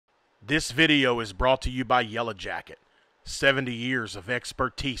This video is brought to you by Yellow Jacket, 70 years of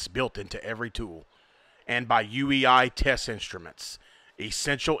expertise built into every tool, and by UEI Test Instruments,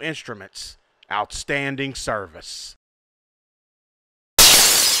 essential instruments, outstanding service.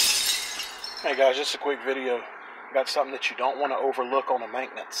 Hey guys, just a quick video about something that you don't want to overlook on the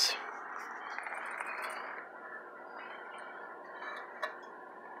maintenance.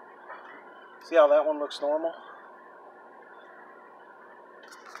 See how that one looks normal?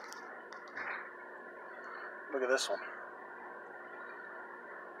 Look at this one.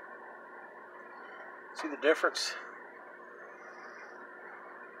 See the difference?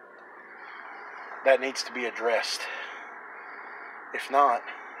 That needs to be addressed. If not,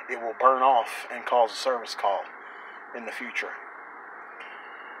 it will burn off and cause a service call in the future.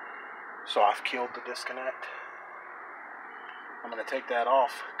 So I've killed the disconnect. I'm going to take that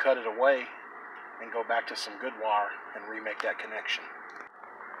off, cut it away, and go back to some good wire and remake that connection.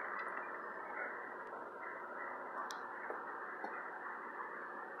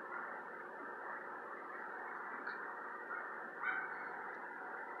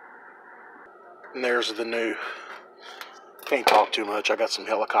 And there's the new. Can't talk too much. I got some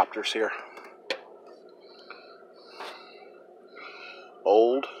helicopters here.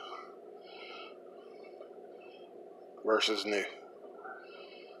 Old versus new.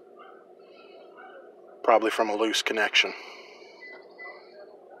 Probably from a loose connection.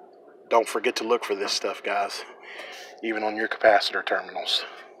 Don't forget to look for this stuff, guys. Even on your capacitor terminals.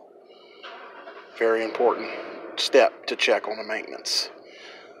 Very important step to check on the maintenance.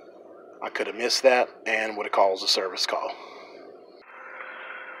 I could have missed that and would have caused a service call.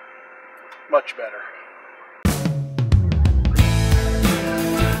 Much better.